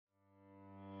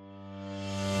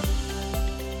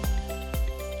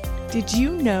Did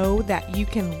you know that you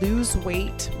can lose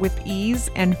weight with ease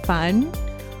and fun?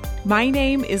 My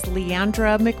name is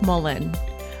Leandra McMullen.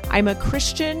 I'm a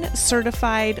Christian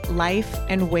certified life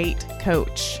and weight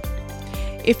coach.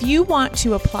 If you want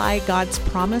to apply God's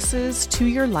promises to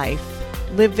your life,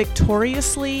 live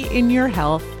victoriously in your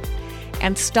health,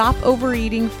 and stop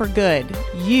overeating for good,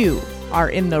 you are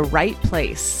in the right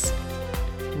place.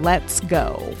 Let's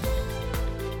go.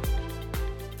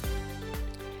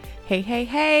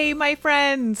 Hey, my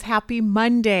friends. Happy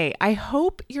Monday. I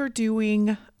hope you're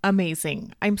doing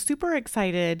amazing. I'm super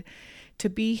excited to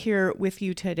be here with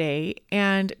you today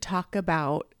and talk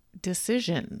about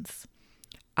decisions.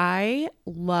 I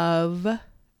love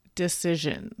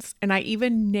decisions, and I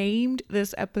even named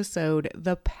this episode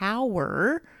The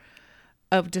Power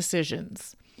of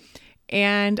Decisions.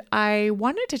 And I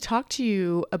wanted to talk to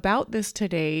you about this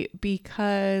today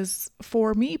because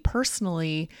for me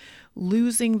personally,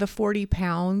 losing the 40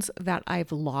 pounds that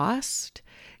I've lost,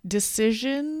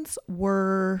 decisions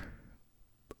were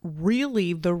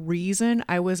really the reason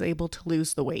I was able to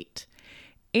lose the weight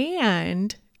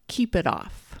and keep it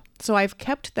off. So I've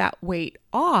kept that weight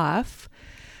off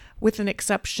with an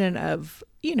exception of,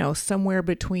 somewhere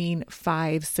between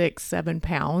 5, 6, 7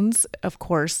 pounds. Of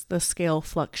course, the scale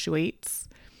fluctuates.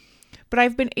 But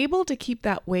I've been able to keep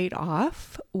that weight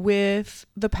off with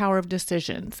the power of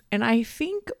decisions. And I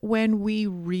think when we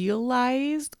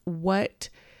realize what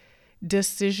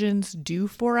decisions do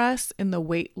for us in the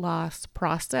weight loss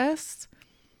process,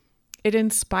 it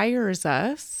inspires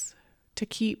us to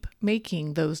keep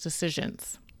making those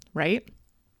decisions, right?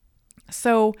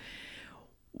 So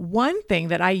one thing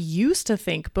that I used to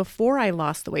think before I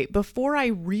lost the weight, before I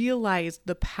realized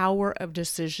the power of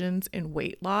decisions in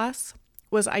weight loss,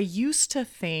 was I used to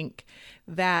think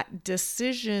that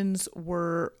decisions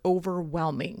were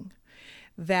overwhelming,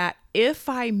 that if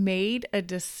I made a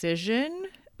decision,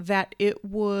 that it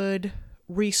would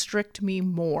restrict me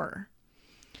more.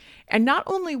 And not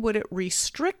only would it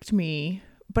restrict me,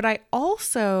 but I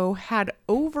also had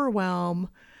overwhelm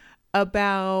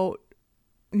about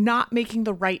not making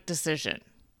the right decision,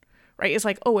 right? It's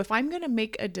like, if I'm going to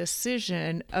make a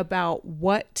decision about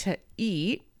what to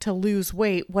eat to lose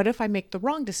weight, what if I make the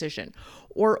wrong decision?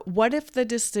 Or what if the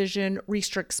decision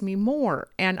restricts me more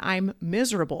and I'm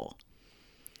miserable?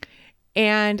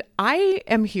 And I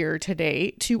am here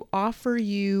today to offer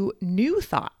you new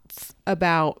thoughts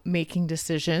about making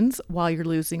decisions while you're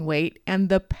losing weight and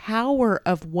the power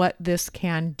of what this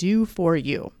can do for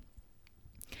you.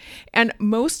 And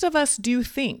most of us do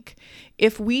think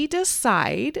if we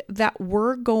decide that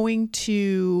we're going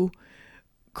to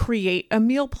create a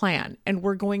meal plan and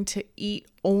we're going to eat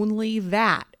only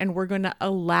that and we're going to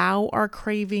allow our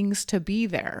cravings to be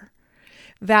there,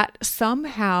 that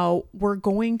somehow we're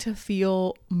going to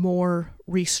feel more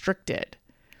restricted.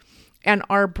 And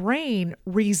our brain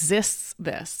resists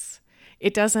this.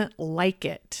 It doesn't like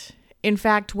it. In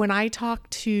fact, when I talk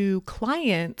to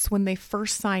clients, when they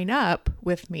first sign up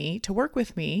with me to work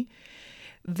with me,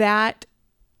 that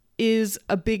is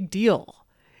a big deal.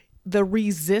 The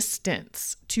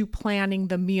resistance to planning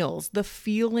the meals, the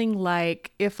feeling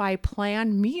like if I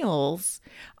plan meals,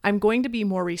 I'm going to be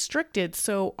more restricted.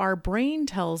 So our brain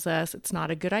tells us it's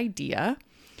not a good idea.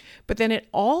 But then it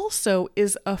also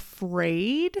is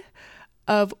afraid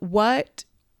of what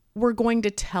we're going to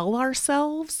tell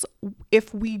ourselves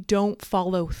if we don't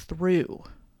follow through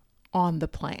on the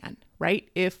plan, right?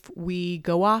 If we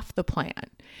go off the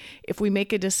plan, if we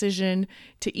make a decision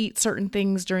to eat certain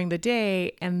things during the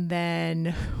day and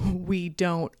then we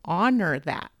don't honor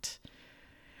that,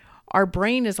 our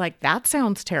brain is like, that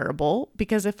sounds terrible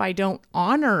because if I don't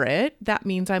honor it, that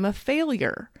means I'm a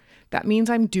failure. That means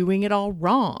I'm doing it all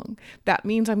wrong. That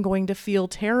means I'm going to feel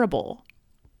terrible.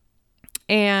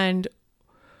 And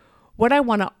what I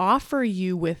want to offer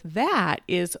you with that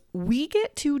is we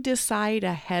get to decide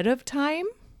ahead of time.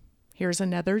 Here's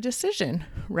another decision,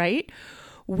 right?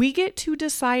 We get to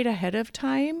decide ahead of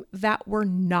time that we're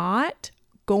not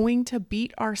going to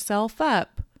beat ourselves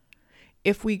up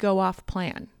if we go off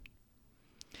plan.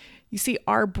 You see,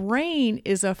 our brain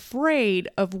is afraid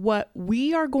of what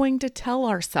we are going to tell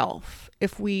ourselves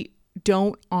if we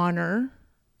don't honor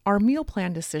our meal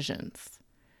plan decisions.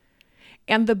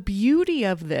 And the beauty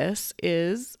of this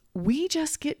is we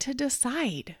just get to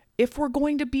decide if we're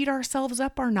going to beat ourselves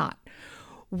up or not.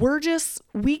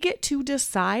 We get to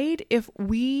decide if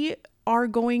we are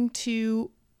going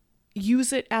to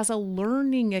use it as a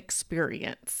learning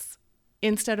experience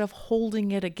instead of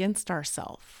holding it against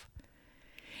ourselves.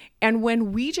 And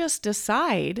when we just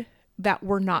decide that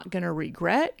we're not going to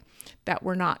regret, that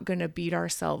we're not going to beat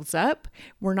ourselves up.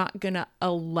 We're not going to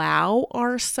allow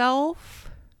ourselves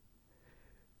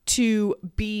to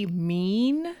be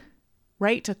mean,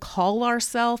 right? To call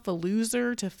ourselves a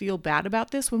loser, to feel bad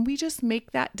about this. When we just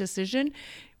make that decision,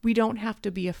 we don't have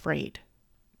to be afraid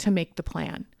to make the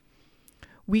plan.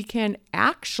 We can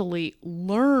actually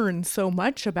learn so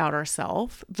much about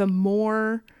ourselves. The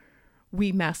more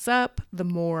we mess up, the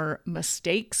more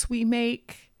mistakes we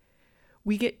make,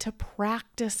 we get to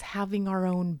practice having our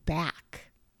own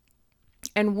back.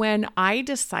 And when I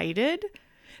decided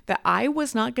that I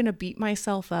was not going to beat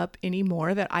myself up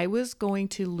anymore, that I was going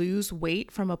to lose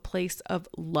weight from a place of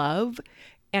love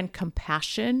and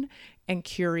compassion and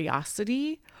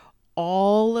curiosity,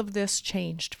 all of this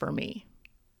changed for me.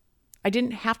 I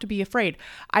didn't have to be afraid.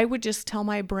 I would just tell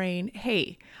my brain,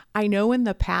 hey, I know in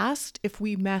the past, if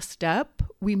we messed up,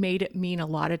 we made it mean a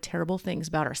lot of terrible things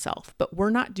about ourselves, but we're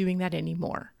not doing that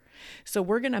anymore. So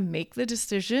we're going to make the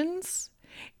decisions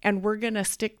and we're going to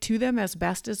stick to them as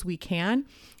best as we can.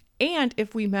 And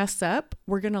if we mess up,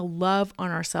 we're going to love on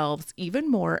ourselves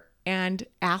even more and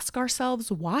ask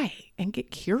ourselves why and get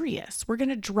curious. We're going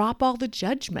to drop all the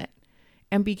judgment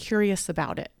and be curious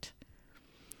about it.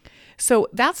 So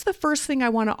that's the first thing I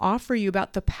want to offer you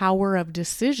about the power of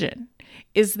decision,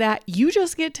 is that you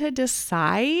just get to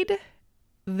decide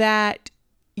that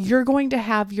you're going to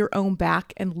have your own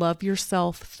back and love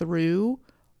yourself through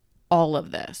all of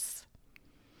this.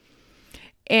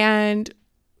 And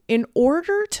in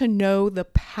order to know the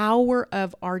power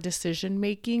of our decision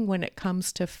making when it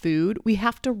comes to food, we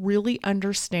have to really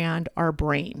understand our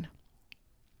brain.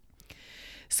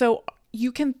 So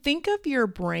you can think of your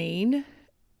brain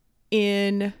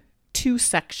in two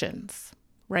sections,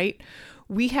 right?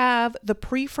 We have the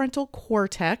prefrontal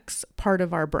cortex part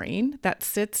of our brain that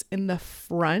sits in the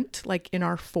front, like in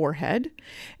our forehead.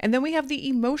 And then we have the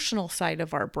emotional side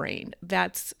of our brain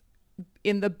that's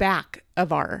in the back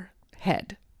of our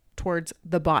head towards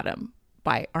the bottom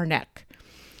by our neck.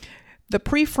 The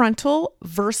prefrontal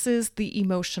versus the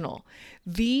emotional.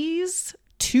 These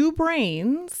two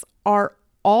brains are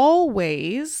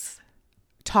always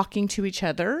talking to each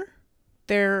other.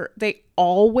 They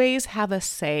always have a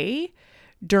say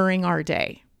during our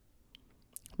day,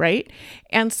 right?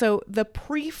 And so the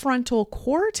prefrontal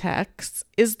cortex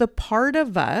is the part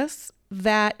of us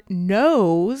that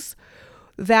knows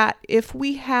that if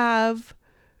we have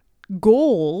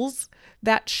goals,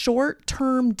 that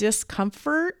short-term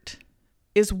discomfort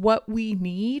is what we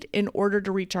need in order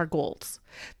to reach our goals.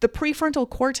 The prefrontal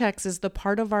cortex is the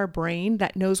part of our brain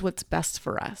that knows what's best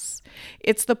for us.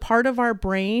 It's the part of our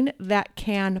brain that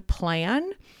can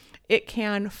plan. It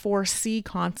can foresee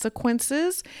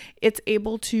consequences. It's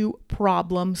able to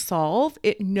problem solve.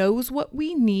 It knows what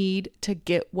we need to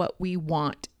get what we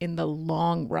want in the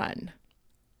long run.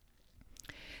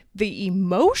 The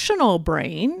emotional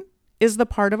brain is the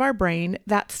part of our brain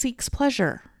that seeks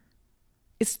pleasure.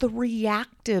 It's the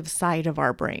reactive side of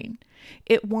our brain.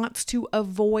 It wants to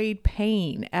avoid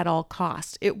pain at all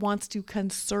costs. It wants to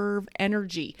conserve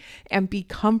energy and be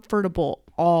comfortable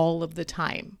all of the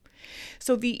time.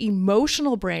 So the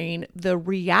emotional brain, the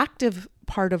reactive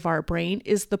part of our brain,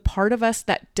 is the part of us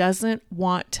that doesn't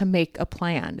want to make a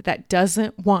plan, that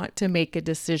doesn't want to make a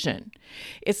decision.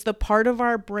 It's the part of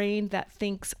our brain that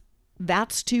thinks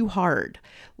that's too hard.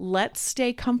 Let's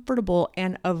stay comfortable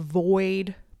and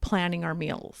avoid planning our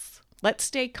meals. Let's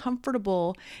stay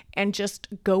comfortable and just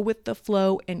go with the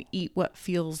flow and eat what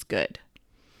feels good.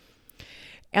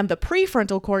 And the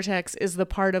prefrontal cortex is the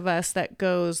part of us that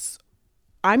goes,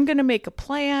 I'm going to make a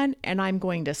plan and I'm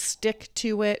going to stick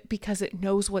to it because it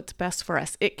knows what's best for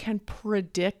us. It can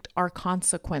predict our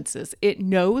consequences. It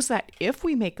knows that if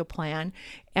we make a plan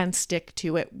and stick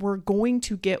to it, we're going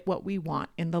to get what we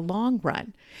want in the long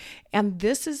run. And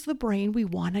this is the brain we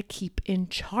want to keep in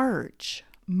charge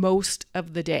most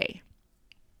of the day,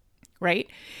 right?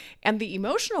 And the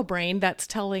emotional brain that's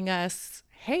telling us,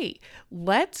 hey,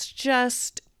 let's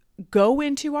just go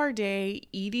into our day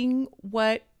eating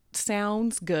what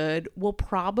sounds good. We'll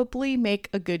probably make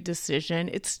a good decision.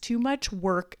 It's too much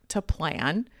work to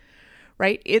plan,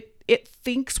 right? It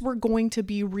thinks we're going to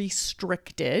be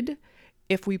restricted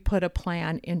if we put a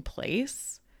plan in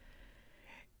place.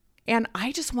 And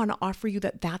I just want to offer you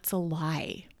that that's a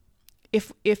lie.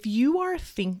 If you are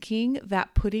thinking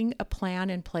that putting a plan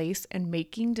in place and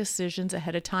making decisions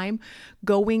ahead of time,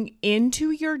 going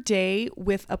into your day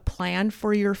with a plan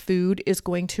for your food is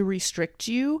going to restrict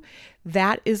you,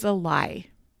 that is a lie.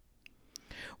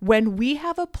 When we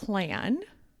have a plan,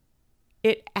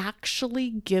 it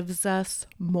actually gives us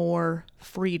more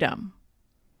freedom.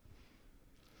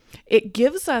 It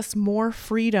gives us more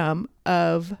freedom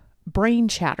of brain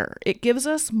chatter. It gives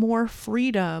us more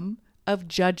freedom of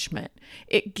judgment.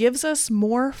 It gives us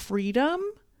more freedom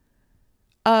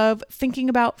of thinking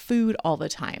about food all the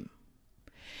time.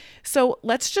 So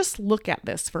let's just look at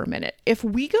this for a minute. If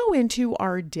we go into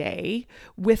our day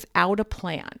without a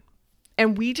plan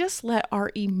and we just let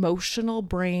our emotional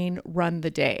brain run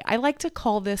the day, I like to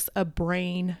call this a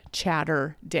brain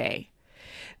chatter day.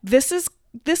 This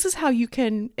is how you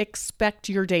can expect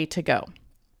your day to go.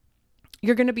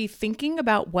 You're going to be thinking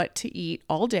about what to eat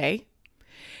all day.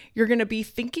 You're going to be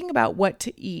thinking about what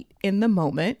to eat in the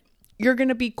moment. You're going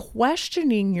to be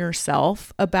questioning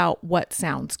yourself about what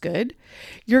sounds good.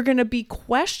 You're going to be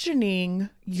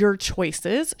questioning your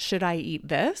choices. Should I eat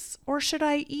this or should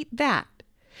I eat that?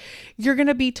 You're going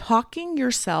to be talking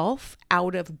yourself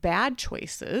out of bad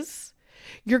choices.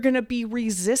 You're going to be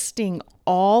resisting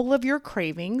all of your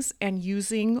cravings and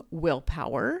using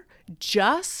willpower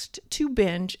just to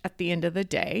binge at the end of the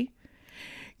day.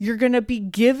 You're going to be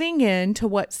giving in to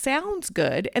what sounds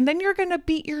good, and then you're going to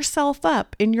beat yourself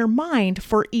up in your mind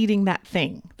for eating that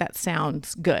thing that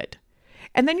sounds good.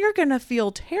 And then you're going to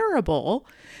feel terrible,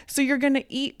 so you're going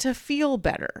to eat to feel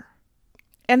better.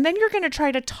 And then you're going to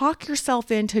try to talk yourself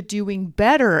into doing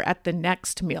better at the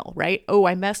next meal, right? Oh,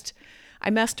 I messed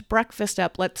breakfast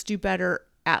up. Let's do better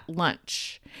at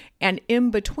lunch. And in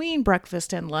between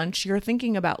breakfast and lunch, you're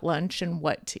thinking about lunch and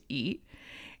what to eat.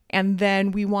 And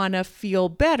then we want to feel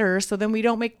better, so then we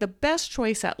don't make the best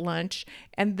choice at lunch,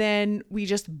 and then we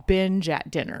just binge at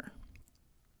dinner,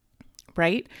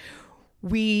 right?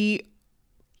 We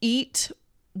eat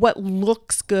what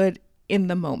looks good in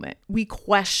the moment. We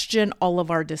question all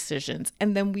of our decisions,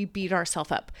 and then we beat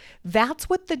ourselves up. That's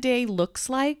what the day looks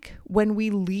like when we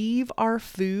leave our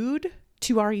food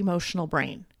to our emotional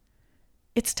brain.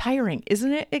 It's tiring.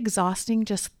 Isn't it exhausting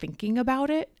just thinking about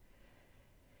it?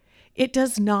 It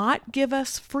does not give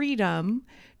us freedom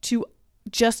to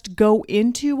just go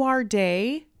into our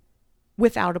day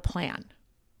without a plan.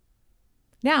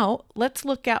 Now, let's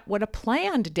look at what a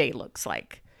planned day looks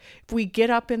like. If we get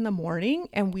up in the morning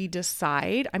and we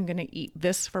decide, I'm going to eat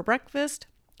this for breakfast,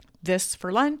 this for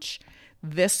lunch,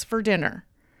 this for dinner.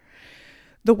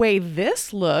 The way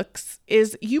this looks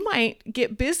is you might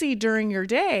get busy during your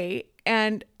day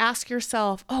and ask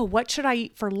yourself, oh, what should I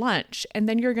eat for lunch? And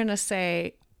then you're going to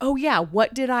say, oh yeah,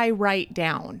 what did I write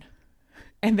down?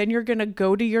 And then you're going to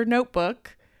go to your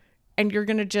notebook and you're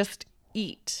going to just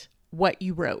eat what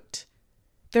you wrote.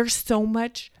 There's so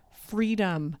much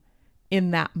freedom in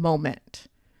that moment.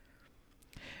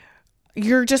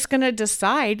 You're just going to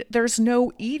decide there's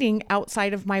no eating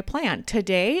outside of my plan.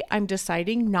 Today, I'm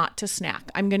deciding not to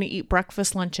snack. I'm going to eat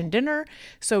breakfast, lunch, and dinner.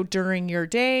 So during your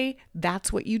day,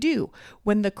 that's what you do.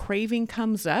 When the craving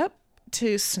comes up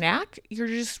to snack, you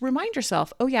just remind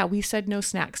yourself, oh yeah, we said no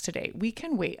snacks today. We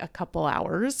can wait a couple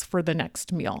hours for the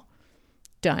next meal.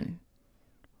 Done.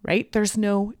 Right? There's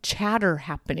no chatter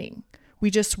happening. We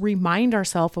just remind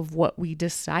ourselves of what we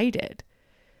decided.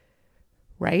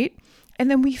 Right? And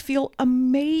then we feel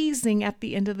amazing at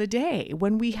the end of the day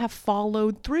when we have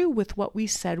followed through with what we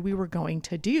said we were going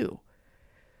to do.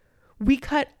 We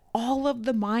cut all of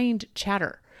the mind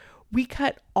chatter. We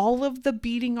cut all of the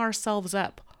beating ourselves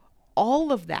up.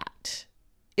 All of that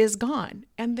is gone.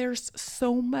 And there's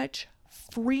so much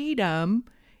freedom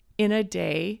in a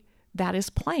day that is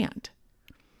planned.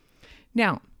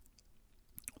 Now,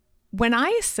 when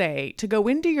I say to go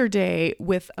into your day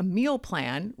with a meal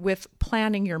plan, with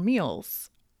planning your meals,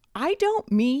 I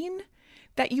don't mean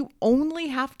that you only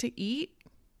have to eat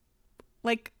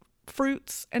like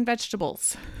fruits and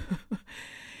vegetables.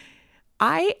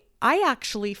 I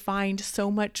actually find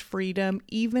so much freedom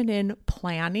even in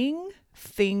planning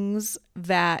things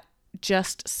that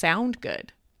just sound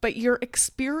good. But your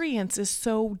experience is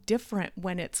so different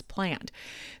when it's planned.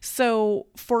 So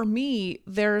for me,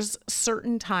 there's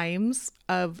certain times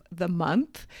of the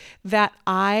month that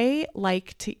I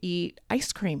like to eat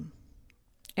ice cream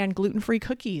and gluten-free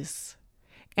cookies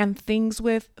and things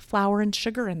with flour and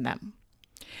sugar in them.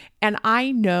 And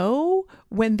I know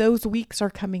when those weeks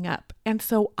are coming up. And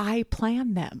so I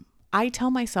plan them. I tell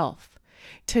myself,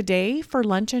 today for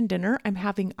lunch and dinner, I'm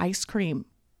having ice cream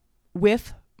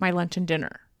with my lunch and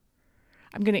dinner.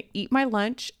 I'm going to eat my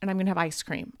lunch and I'm going to have ice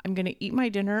cream. I'm going to eat my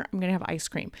dinner. I'm going to have ice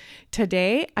cream.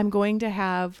 Today, I'm going to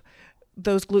have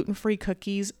those gluten-free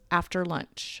cookies after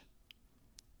lunch.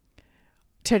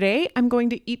 Today, I'm going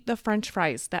to eat the French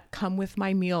fries that come with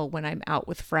my meal when I'm out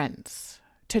with friends.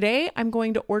 Today, I'm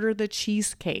going to order the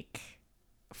cheesecake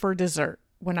for dessert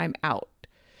when I'm out.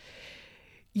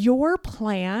 Your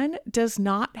plan does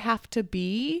not have to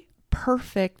be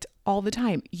perfect all the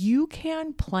time. You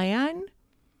can plan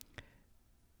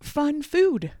fun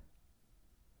food.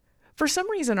 For some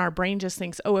reason, our brain just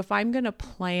thinks, oh, if I'm going to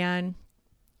plan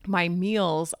my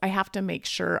meals, I have to make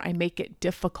sure I make it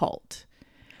difficult.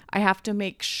 I have to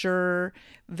make sure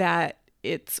that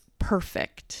it's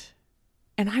perfect.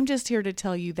 And I'm just here to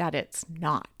tell you that it's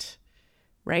not,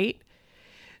 right?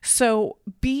 So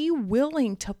be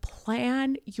willing to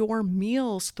plan your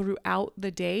meals throughout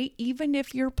the day, even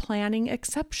if you're planning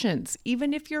exceptions,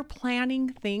 even if you're planning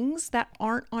things that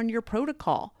aren't on your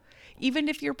protocol, even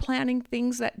if you're planning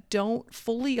things that don't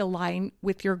fully align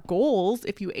with your goals,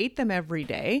 if you ate them every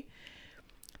day,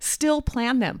 still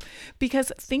plan them.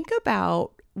 Because think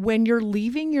about when you're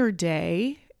leaving your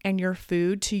day and your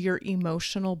food to your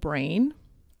emotional brain.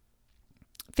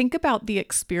 Think about the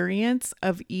experience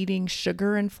of eating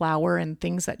sugar and flour and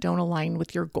things that don't align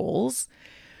with your goals.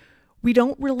 We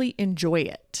don't really enjoy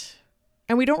it.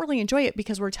 And we don't really enjoy it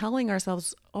because we're telling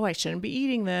ourselves, oh, I shouldn't be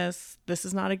eating this. This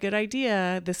is not a good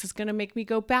idea. This is going to make me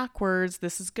go backwards.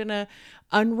 This is going to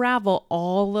unravel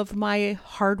all of my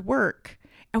hard work.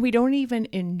 And we don't even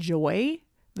enjoy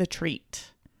the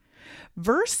treat.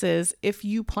 Versus if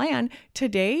you plan,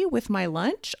 today with my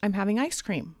lunch, I'm having ice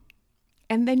cream.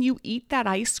 And then you eat that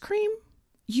ice cream,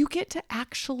 you get to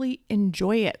actually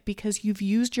enjoy it because you've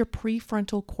used your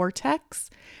prefrontal cortex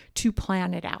to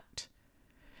plan it out.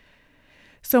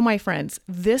 So my friends,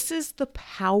 this is the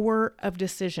power of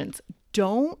decisions.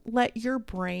 Don't let your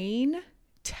brain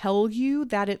tell you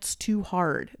that it's too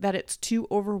hard, that it's too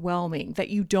overwhelming, that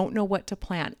you don't know what to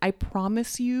plan. I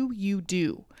promise you, you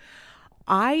do.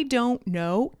 I don't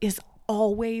know is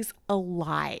always a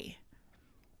lie.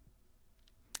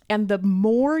 And the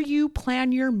more you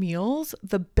plan your meals,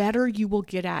 the better you will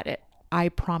get at it. I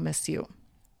promise you.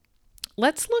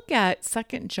 Let's look at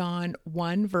 2 John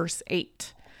 1 verse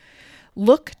 8.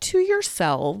 Look to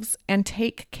yourselves and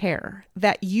take care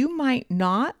that you might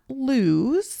not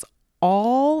lose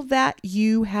all that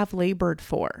you have labored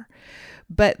for,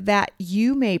 but that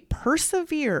you may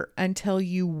persevere until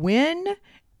you win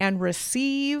and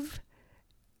receive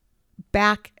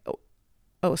back.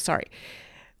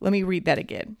 Let me read that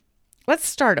again. Let's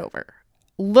start over.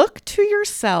 Look to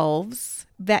yourselves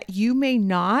that you may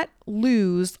not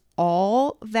lose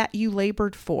all that you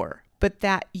labored for, but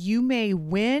that you may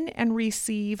win and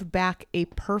receive back a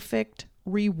perfect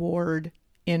reward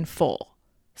in full.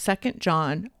 2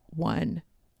 John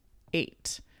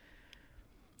 1:8.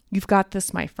 You've got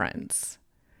this, my friends.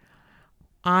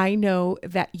 I know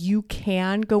that you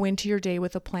can go into your day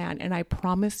with a plan, and I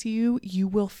promise you, you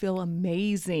will feel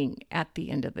amazing at the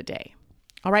end of the day.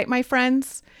 All right, my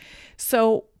friends.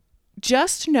 So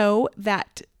just know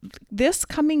that this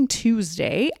coming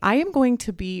Tuesday, I am going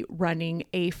to be running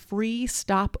a free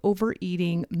Stop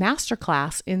Overeating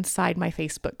masterclass inside my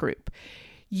Facebook group.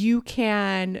 You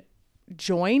can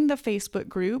join the Facebook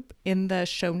group in the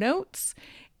show notes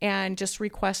and just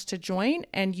request to join,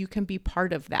 and you can be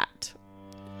part of that.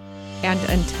 And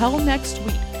until next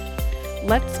week,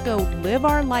 let's go live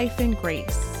our life in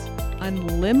grace,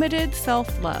 unlimited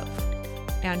self-love,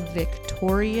 and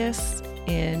victorious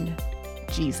in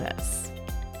Jesus.